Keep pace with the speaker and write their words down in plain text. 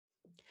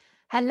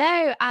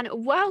Hello and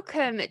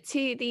welcome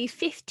to the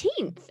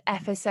 15th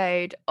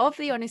episode of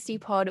the Honesty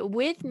Pod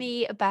with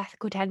me, Beth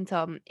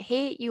Cortentom.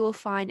 Here you will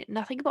find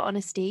nothing but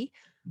honesty,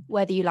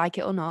 whether you like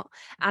it or not,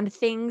 and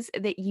things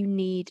that you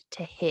need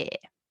to hear.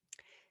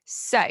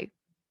 So,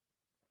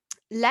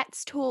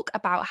 let's talk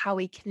about how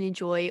we can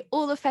enjoy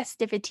all the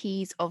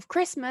festivities of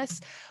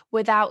Christmas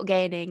without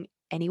gaining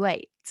any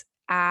weight.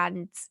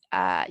 And,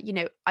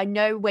 I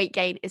know weight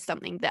gain is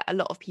something that a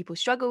lot of people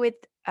struggle with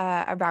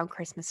around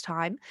Christmas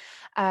time.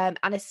 And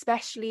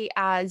especially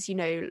as,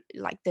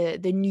 like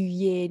the new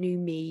year, new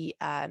me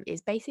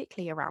is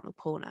basically around the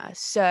corner.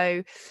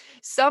 So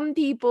some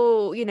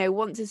people,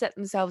 want to set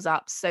themselves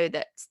up so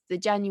that the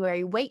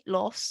January weight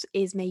loss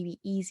is maybe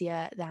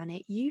easier than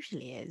it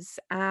usually is.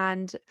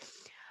 And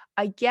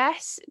I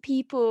guess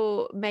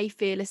people may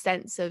feel a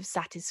sense of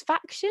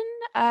satisfaction,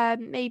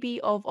 maybe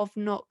of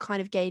not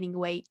kind of gaining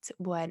weight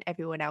when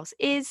everyone else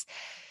is.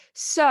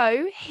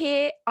 So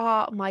here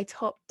are my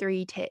top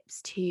 3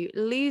 tips to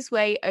lose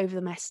weight over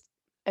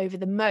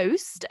the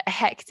most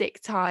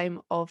hectic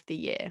time of the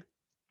year.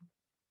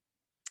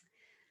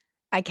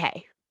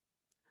 Okay,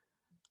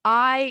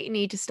 I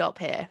need to stop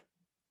here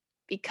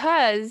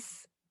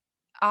because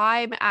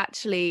I'm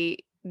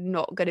actually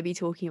not going to be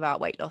talking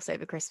about weight loss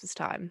over Christmas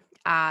time.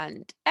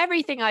 And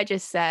everything I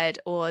just said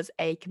was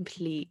a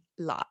complete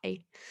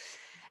lie.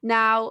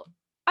 Now,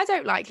 I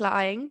don't like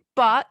lying,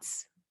 but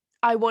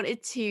I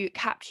wanted to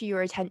capture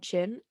your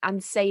attention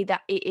and say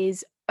that it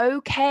is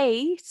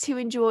okay to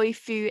enjoy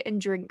food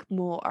and drink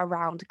more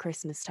around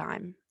Christmas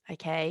time.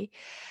 Okay.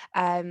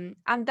 And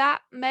that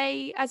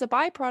may, as a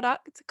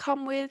byproduct,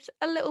 come with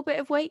a little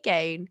bit of weight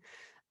gain.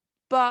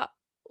 But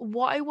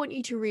what I want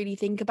you to really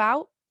think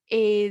about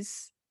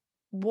is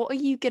what are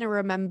you going to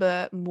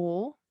remember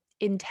more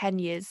in 10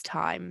 years'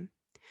 time?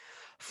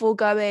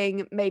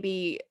 Foregoing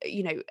maybe,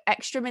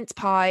 extra mince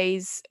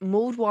pies,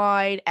 mulled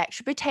wine,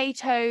 extra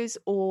potatoes,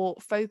 or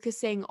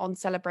focusing on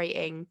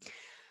celebrating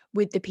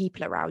with the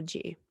people around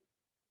you.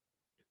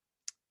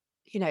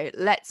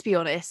 Let's be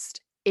honest,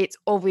 it's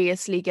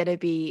obviously going to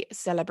be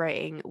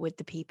celebrating with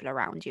the people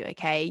around you,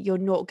 okay? You're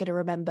not going to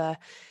remember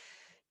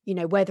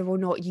whether or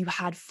not you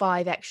had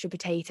 5 extra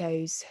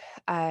potatoes,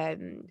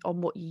 on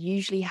what you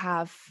usually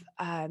have,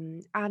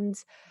 and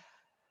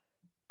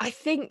I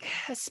think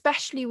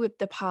especially with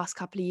the past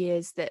couple of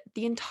years that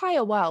the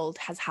entire world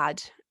has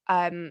had,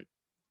 um,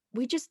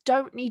 we just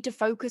don't need to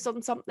focus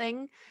on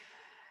something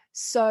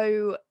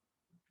so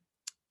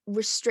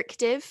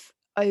restrictive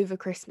over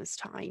Christmas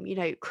time.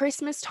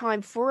 Christmas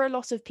time for a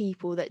lot of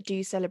people that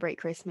do celebrate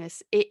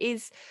Christmas, it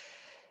is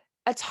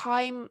a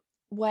time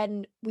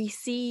when we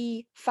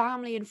see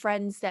family and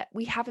friends that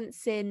we haven't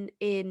seen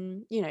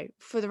in,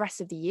 for the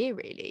rest of the year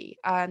really.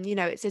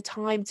 It's a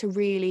time to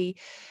really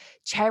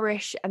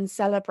cherish and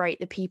celebrate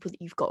the people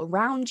that you've got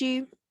around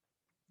you.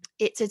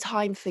 It's a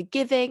time for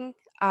giving,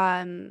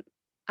 and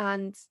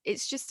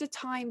it's just a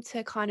time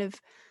to kind of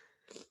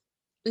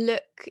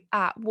look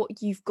at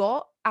what you've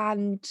got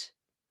and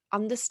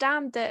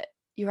understand that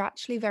you're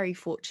actually very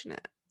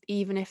fortunate,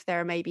 even if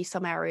there are maybe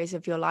some areas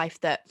of your life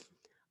that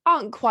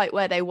aren't quite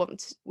where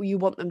you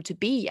want them to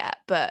be yet,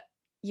 but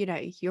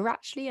you're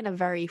actually in a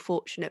very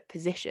fortunate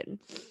position.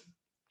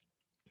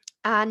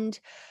 And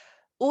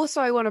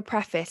also I want to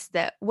preface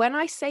that when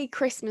I say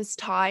Christmas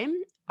time,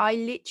 I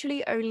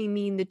literally only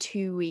mean the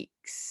 2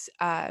 weeks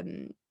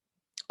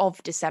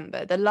of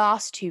December, the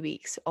last 2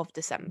 weeks of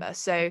December.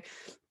 So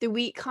the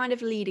week kind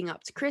of leading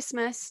up to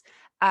Christmas,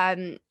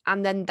 and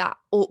then that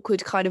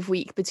awkward kind of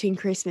week between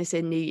Christmas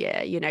and New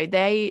Year.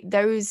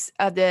 Those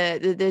are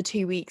the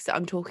 2 weeks that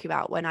I'm talking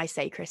about when I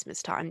say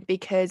Christmas time,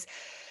 because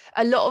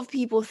a lot of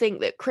people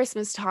think that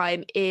Christmas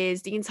time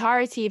is the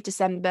entirety of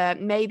December,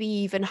 maybe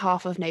even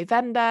half of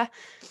November,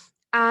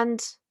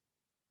 and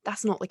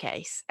that's not the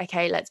case.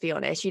 Okay, let's be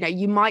honest.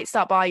 You might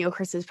start buying your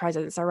Christmas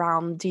presents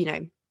around,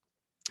 the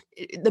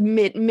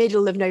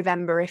middle of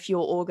November if you're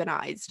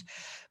organized,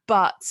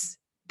 but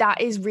that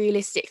is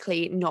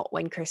realistically not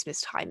when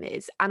Christmas time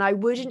is. And I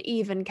wouldn't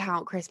even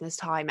count Christmas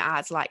time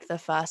as like the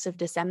 1st of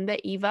December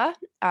either,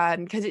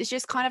 because it's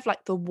just kind of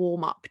like the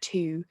warm up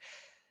to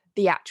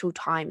the actual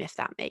time, if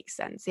that makes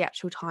sense, the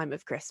actual time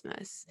of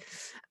Christmas.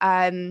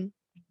 I'm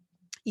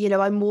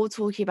more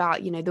talking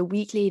about, the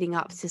week leading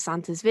up to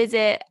Santa's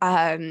visit,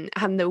 and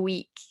the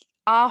week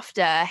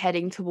after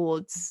heading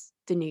towards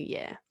the new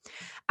year.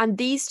 And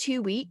these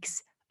 2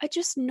 weeks are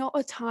just not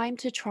a time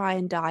to try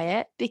and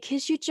diet,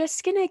 because you're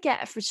just going to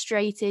get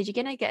frustrated. You're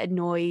going to get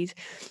annoyed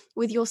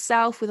with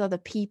yourself, with other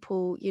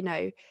people,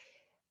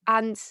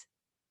 and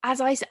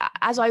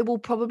as I will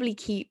probably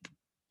keep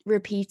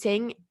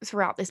repeating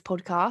throughout this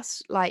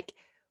podcast, like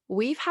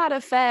we've had a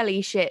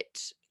fairly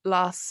shit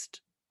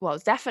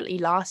it's definitely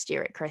last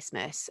year at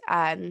Christmas.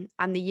 And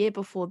the year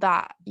before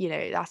that,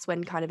 that's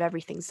when kind of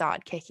everything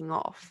started kicking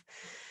off.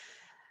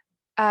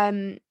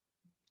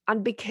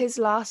 And because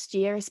last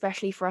year,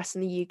 especially for us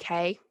in the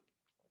UK,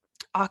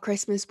 our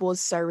Christmas was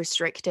so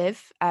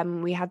restrictive.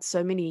 We had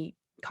so many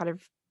kind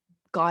of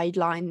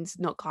guidelines,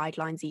 not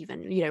guidelines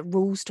even,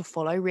 rules to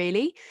follow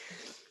really,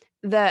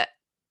 that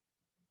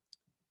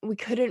we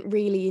couldn't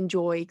really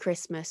enjoy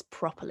Christmas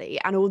properly.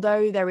 And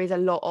although there is a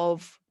lot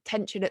of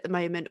tension at the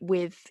moment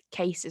with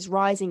cases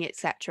rising,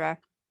 etc.,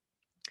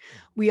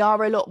 we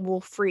are a lot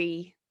more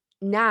free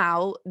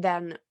now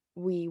than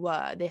we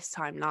were this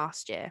time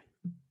last year.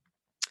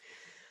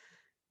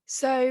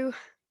 So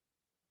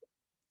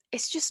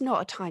it's just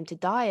not a time to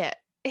diet.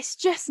 It's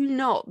just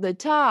not the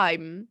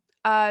time.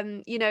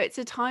 It's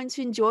a time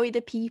to enjoy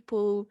the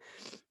people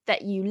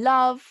that you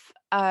love,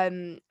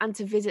 and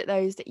to visit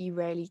those that you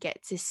rarely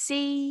get to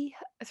see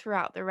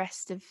throughout the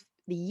rest of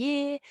the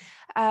year.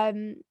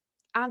 Um,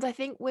 and I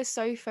think we're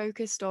so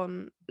focused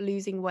on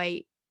losing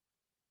weight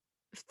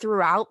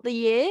throughout the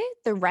year,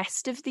 the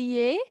rest of the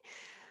year,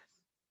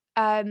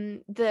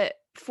 that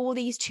for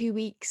these 2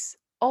 weeks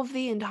of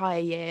the entire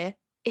year,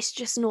 it's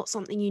just not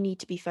something you need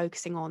to be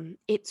focusing on.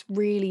 It's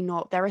really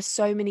not. There are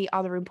so many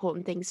other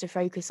important things to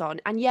focus on.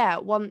 And yeah,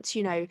 once,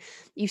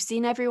 you've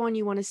seen everyone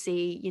you want to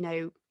see,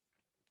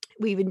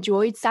 we've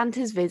enjoyed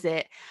Santa's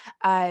visit,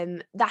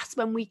 that's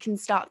when we can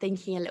start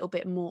thinking a little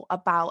bit more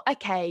about,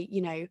 okay,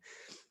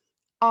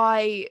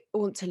 I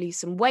want to lose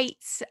some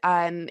weight.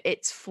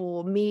 It's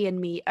for me and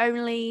me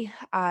only.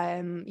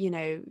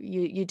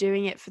 You're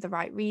doing it for the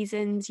right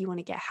reasons. You want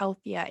to get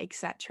healthier,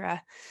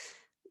 etc.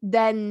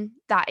 Then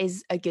that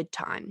is a good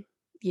time,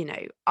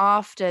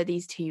 after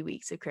these 2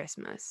 weeks of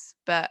Christmas.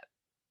 But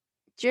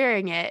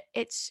during it,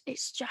 it's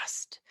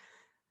just,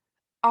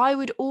 I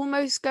would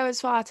almost go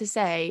as far to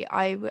say,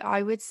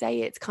 I would say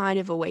it's kind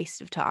of a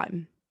waste of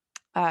time.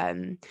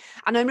 And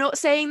I'm not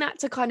saying that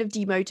to kind of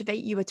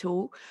demotivate you at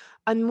all.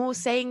 I'm more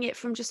saying it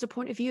from just a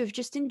point of view of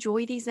just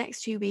enjoy these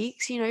next 2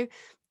 weeks,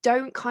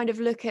 Don't kind of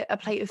look at a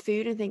plate of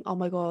food and think, "Oh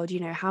my God,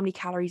 how many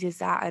calories is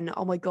that?" And,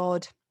 "Oh my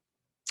God,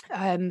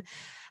 um,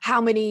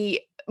 how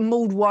many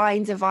mulled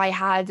wines have I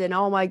had?" And,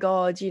 "Oh my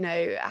God,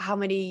 how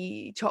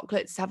many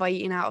chocolates have I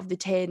eaten out of the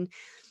tin?"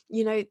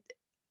 You know,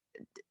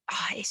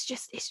 it's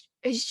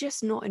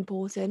just not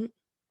important.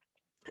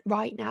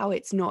 Right now,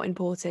 it's not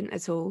important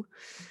at all.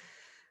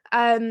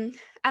 Um,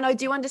 and I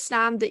do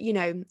understand that,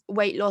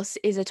 weight loss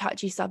is a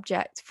touchy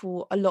subject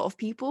for a lot of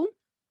people,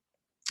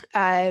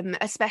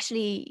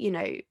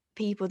 especially,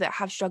 people that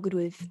have struggled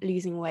with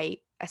losing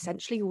weight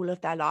essentially all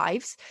of their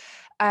lives.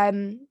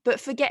 But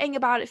forgetting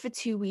about it for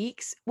 2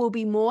 weeks will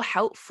be more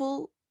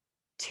helpful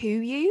to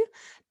you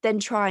than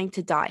trying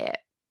to diet.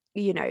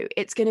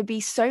 It's going to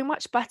be so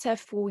much better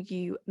for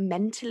you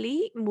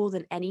mentally more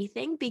than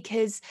anything,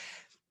 because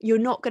you're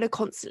not going to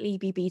constantly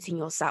be beating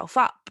yourself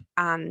up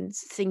and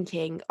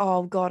thinking,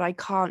 "Oh God, I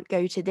can't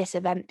go to this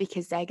event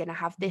because they're going to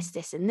have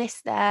this, and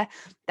this there.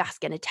 That's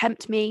going to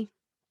tempt me."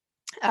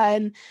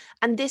 And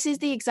this is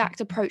the exact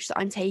approach that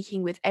I'm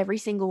taking with every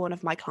single one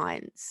of my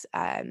clients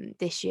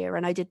this year,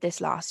 and I did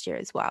this last year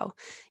as well.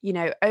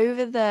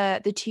 Over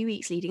the 2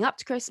 weeks leading up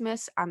to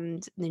Christmas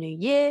and the New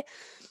Year,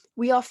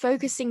 we are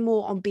focusing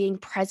more on being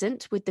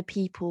present with the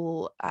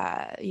people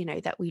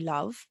that we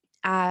love,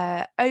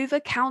 over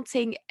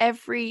counting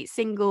every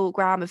single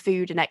gram of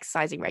food and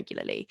exercising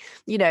regularly.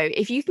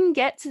 If you can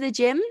get to the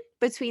gym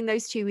between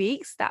those 2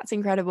 weeks, that's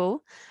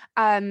incredible.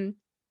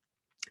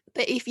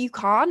 But if you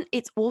can't,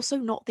 it's also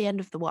not the end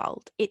of the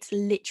world. It's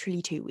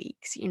literally 2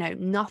 weeks.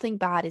 Nothing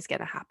bad is going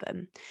to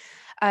happen.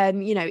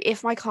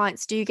 If my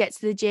clients do get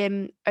to the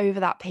gym over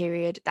that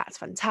period, that's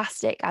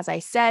fantastic. As I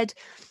said,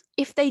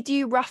 if they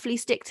do roughly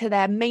stick to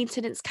their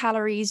maintenance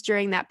calories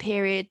during that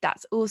period,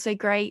 that's also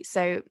great.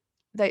 So,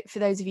 for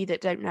those of you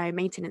that don't know,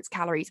 maintenance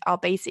calories are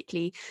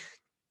basically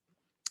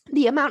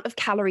the amount of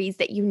calories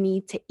that you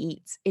need to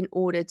eat in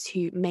order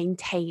to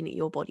maintain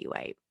your body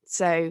weight.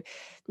 So,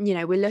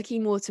 we're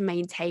looking more to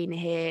maintain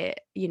here,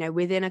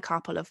 within a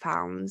couple of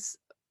pounds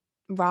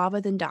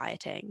rather than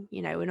dieting.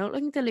 We're not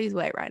looking to lose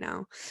weight right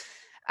now.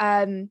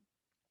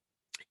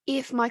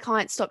 If my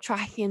clients stop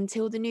tracking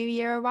until the new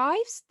year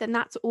arrives, then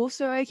that's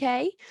also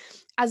okay.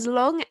 As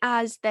long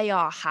as they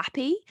are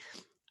happy,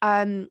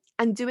 and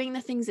doing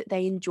the things that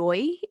they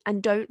enjoy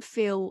and don't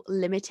feel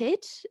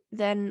limited,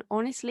 then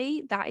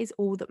honestly, that is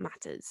all that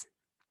matters.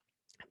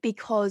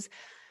 Because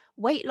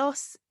weight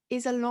loss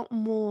is a lot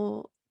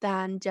more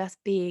than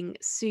just being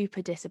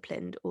super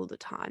disciplined all the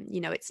time.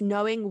 It's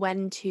knowing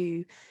when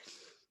to,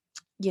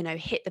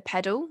 hit the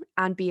pedal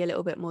and be a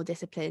little bit more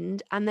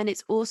disciplined. And then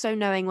it's also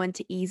knowing when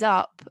to ease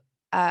up,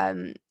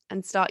 and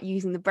start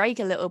using the brake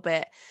a little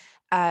bit,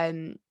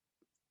 um,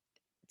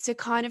 to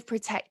kind of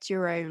protect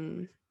your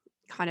own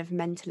kind of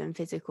mental and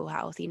physical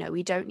health.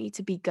 We don't need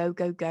to be go,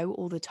 go, go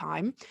all the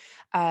time.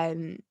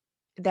 Um,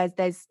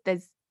 there's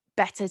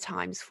better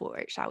times for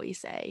it, shall we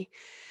say.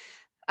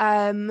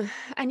 And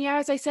yeah,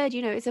 as I said,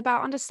 it's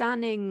about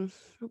understanding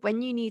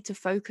when you need to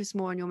focus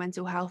more on your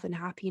mental health and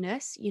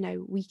happiness.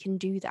 We can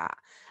do that.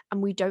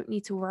 And we don't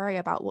need to worry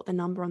about what the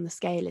number on the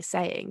scale is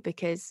saying,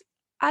 because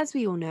as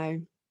we all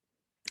know,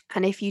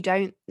 and if you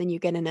don't, then you're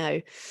going to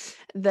know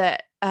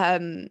that,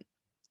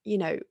 you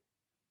know,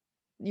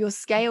 your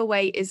scale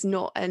weight is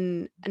not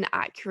an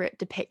accurate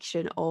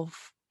depiction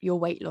of your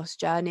weight loss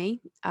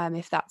journey.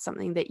 If that's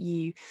something that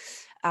you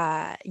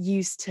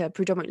used to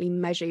predominantly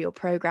measure your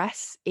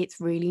progress, it's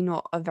really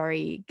not a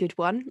very good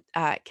one,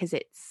 because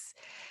it's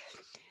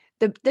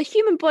the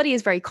human body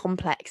is very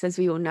complex, as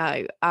we all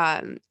know.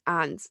 And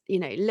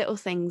little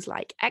things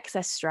like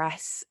excess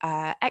stress,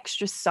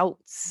 extra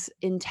salts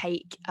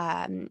intake,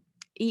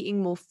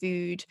 eating more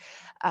food,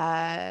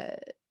 uh,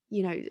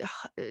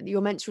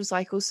 your menstrual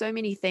cycle, so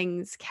many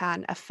things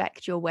can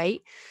affect your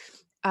weight,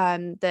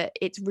 that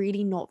it's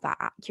really not that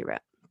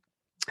accurate.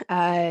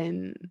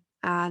 um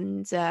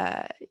and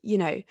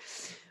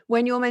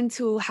when your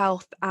mental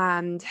health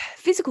and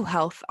physical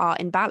health are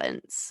in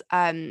balance,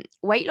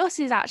 weight loss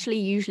is actually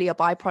usually a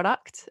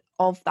byproduct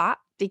of that,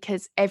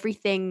 because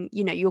everything,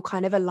 you're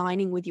kind of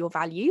aligning with your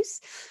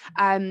values.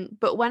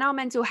 But when our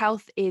mental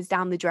health is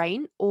down the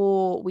drain,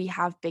 or we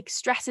have big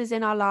stresses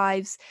in our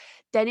lives,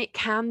 then it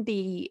can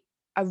be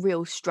a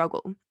real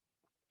struggle.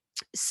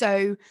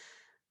 So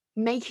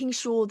making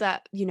sure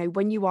that,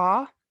 when you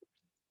are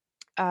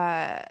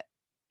uh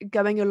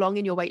going along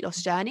in your weight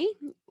loss journey,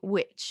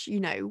 which,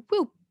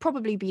 will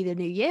probably be the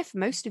new year for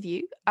most of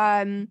you,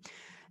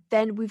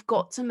 then we've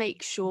got to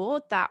make sure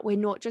that we're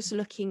not just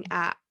looking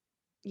at,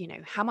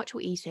 how much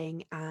we're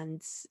eating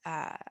and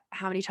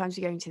how many times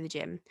we're going to the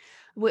gym.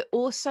 We're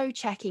also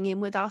checking in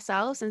with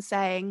ourselves and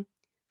saying,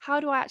 how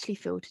do I actually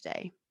feel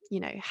today?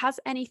 Has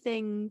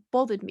anything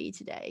bothered me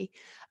today?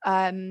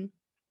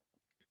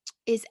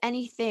 Is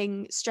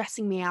anything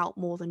stressing me out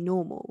more than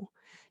normal?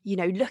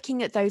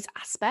 Looking at those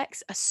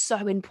aspects are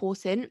so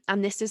important.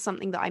 And this is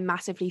something that I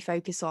massively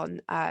focus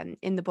on,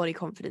 in the body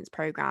confidence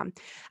program.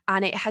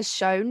 And it has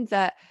shown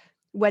that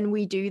when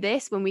we do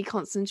this, when we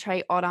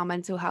concentrate on our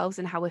mental health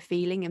and how we're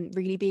feeling and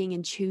really being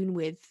in tune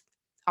with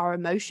our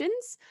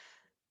emotions,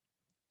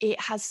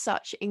 it has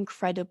such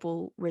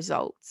incredible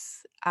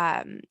results.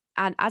 And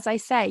as I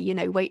say,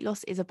 weight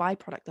loss is a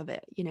byproduct of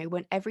it.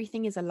 When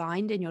everything is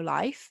aligned in your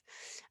life,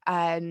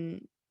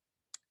 um,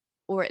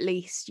 or at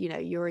least,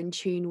 you're in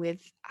tune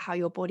with how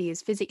your body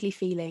is physically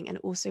feeling, and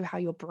also how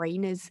your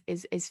brain is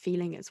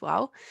feeling as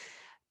well.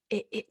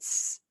 It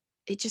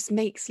just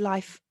makes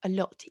life a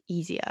lot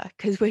easier,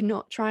 because we're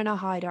not trying to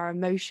hide our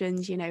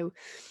emotions.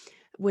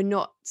 We're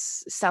not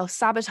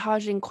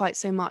self-sabotaging quite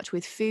so much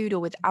with food or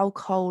with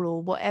alcohol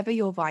or whatever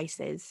your vice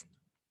is.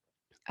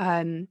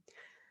 And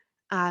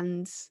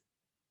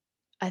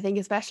I think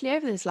especially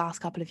over this last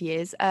couple of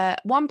years,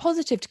 one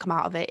positive to come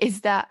out of it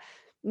is that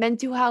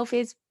mental health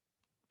is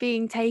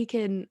being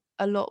taken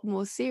a lot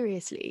more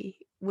seriously,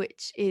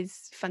 which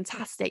is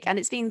fantastic. And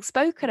it's being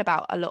spoken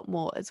about a lot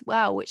more as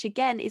well, which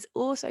again is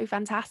also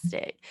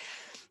fantastic,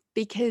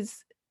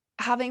 because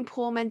having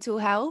poor mental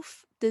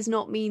health does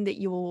not mean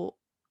that you're,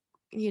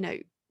 you know,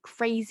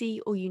 crazy,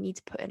 or you need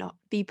to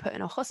be put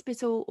in a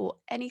hospital or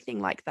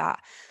anything like that.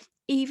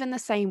 Even the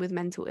same with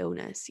mental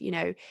illness,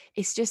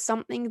 it's just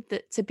something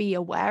that to be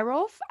aware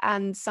of,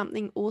 and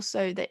something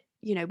also that,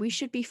 we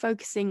should be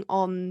focusing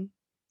on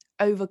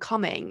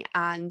overcoming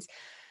and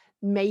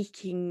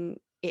making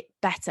it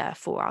better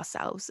for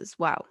ourselves as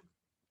well.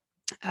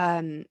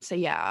 So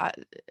yeah,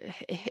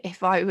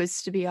 if I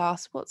was to be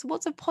asked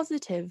what's a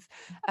positive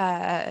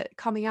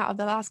coming out of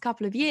the last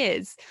couple of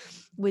years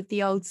with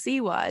the old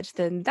C word,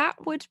 then that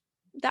would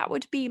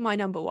be my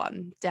number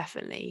one,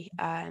 definitely.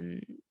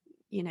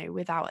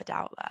 Without a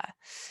doubt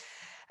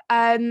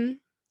there.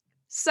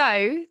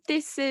 So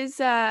this is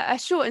a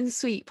short and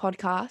sweet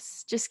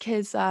podcast, just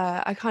because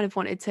I kind of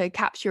wanted to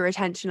capture your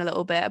attention a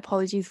little bit.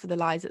 Apologies for the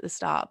lies at the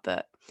start,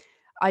 but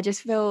I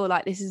just feel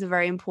like this is a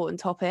very important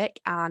topic,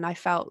 and I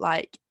felt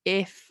like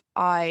if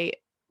I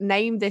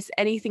named this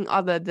anything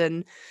other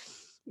than,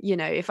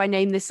 if I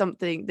name this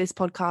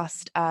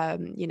podcast,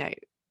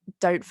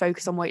 don't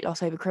focus on weight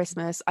loss over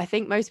Christmas, I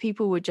think most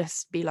people would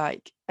just be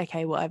like,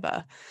 okay,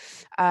 whatever.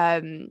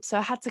 So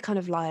I had to kind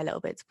of lie a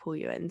little bit to pull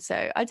you in.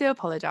 So I do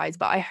apologize,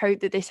 but I hope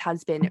that this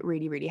has been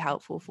really, really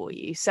helpful for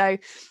you. So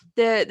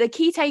the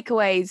key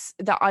takeaways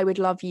that I would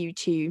love you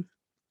to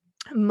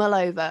mull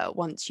over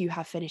once you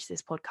have finished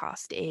this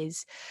podcast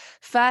is,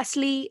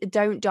 firstly,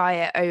 don't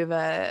diet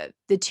over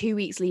the 2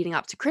 weeks leading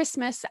up to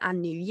Christmas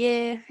and New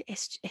Year.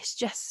 It's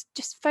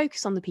just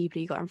focus on the people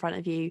you got in front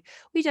of you.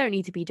 We don't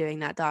need to be doing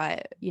that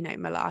diet,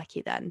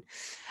 malarkey then.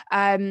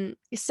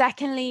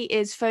 Secondly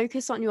is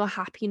focus on your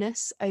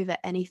happiness over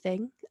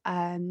anything.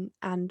 And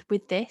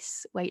with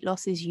this, weight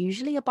loss is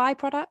usually a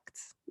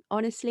byproduct.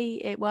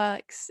 Honestly, it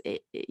works.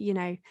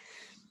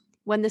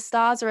 When the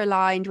stars are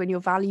aligned, when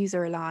your values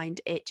are aligned,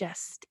 it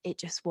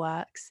just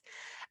works.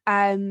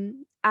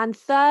 And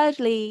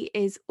thirdly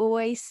is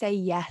always say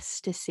yes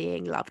to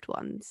seeing loved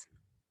ones.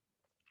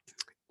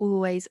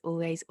 Always,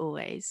 always,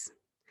 always.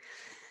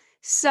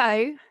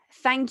 So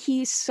thank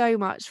you so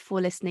much for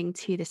listening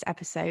to this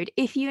episode.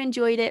 If you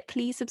enjoyed it,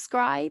 please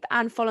subscribe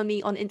and follow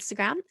me on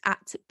Instagram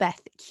at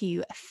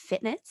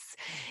BethQFitness.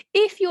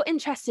 If you're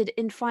interested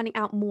in finding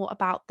out more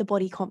about the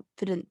Body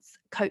Confidence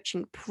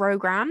Coaching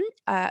Program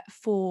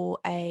for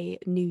a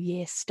new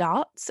year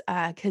start,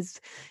 because,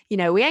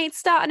 we ain't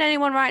starting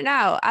anyone right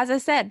now. As I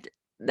said,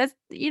 there's,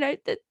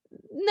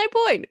 no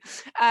point.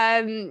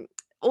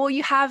 or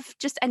you have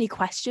just any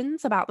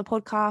questions about the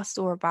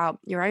podcast or about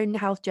your own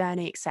health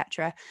journey,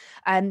 etc.,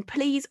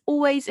 please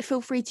always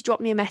feel free to drop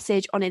me a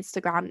message on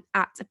Instagram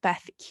at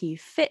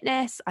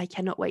BethQFitness. I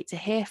cannot wait to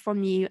hear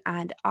from you,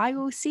 and I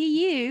will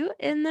see you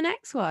in the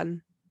next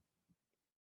one.